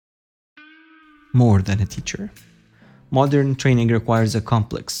more than a teacher. Modern training requires a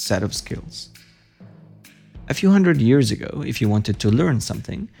complex set of skills. A few hundred years ago, if you wanted to learn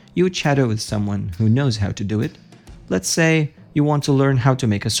something, you would shadow with someone who knows how to do it. Let's say you want to learn how to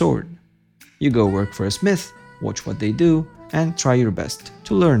make a sword. You go work for a smith, watch what they do, and try your best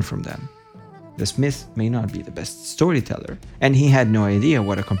to learn from them. The smith may not be the best storyteller, and he had no idea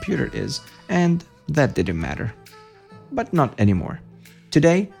what a computer is, and that didn't matter. But not anymore.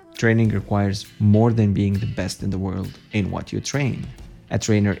 Today, training requires more than being the best in the world in what you train. A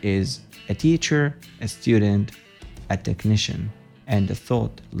trainer is a teacher, a student, a technician, and a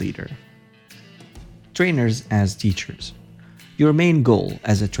thought leader. Trainers as teachers. Your main goal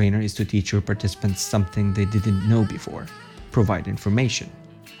as a trainer is to teach your participants something they didn't know before, provide information,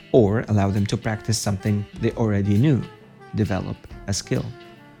 or allow them to practice something they already knew, develop a skill.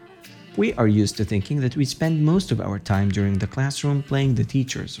 We are used to thinking that we spend most of our time during the classroom playing the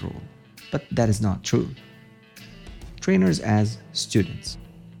teacher's role, but that is not true. Trainers as students.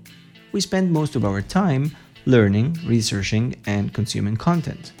 We spend most of our time learning, researching, and consuming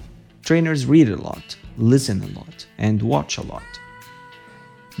content. Trainers read a lot, listen a lot, and watch a lot.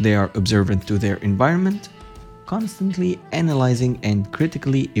 They are observant to their environment, constantly analyzing and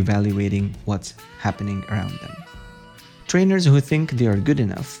critically evaluating what's happening around them. Trainers who think they are good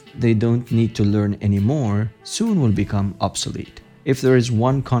enough, they don't need to learn anymore, soon will become obsolete. If there is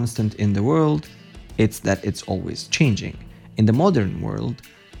one constant in the world, it's that it's always changing. In the modern world,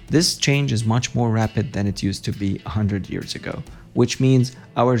 this change is much more rapid than it used to be 100 years ago, which means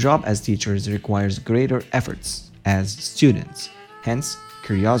our job as teachers requires greater efforts as students. Hence,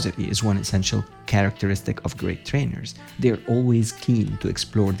 curiosity is one essential characteristic of great trainers. They are always keen to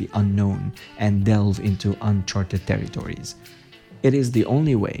explore the unknown and delve into uncharted territories. It is the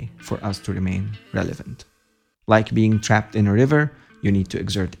only way for us to remain relevant. Like being trapped in a river, you need to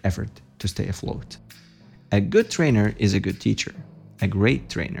exert effort to stay afloat. A good trainer is a good teacher. A great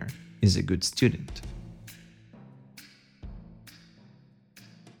trainer is a good student.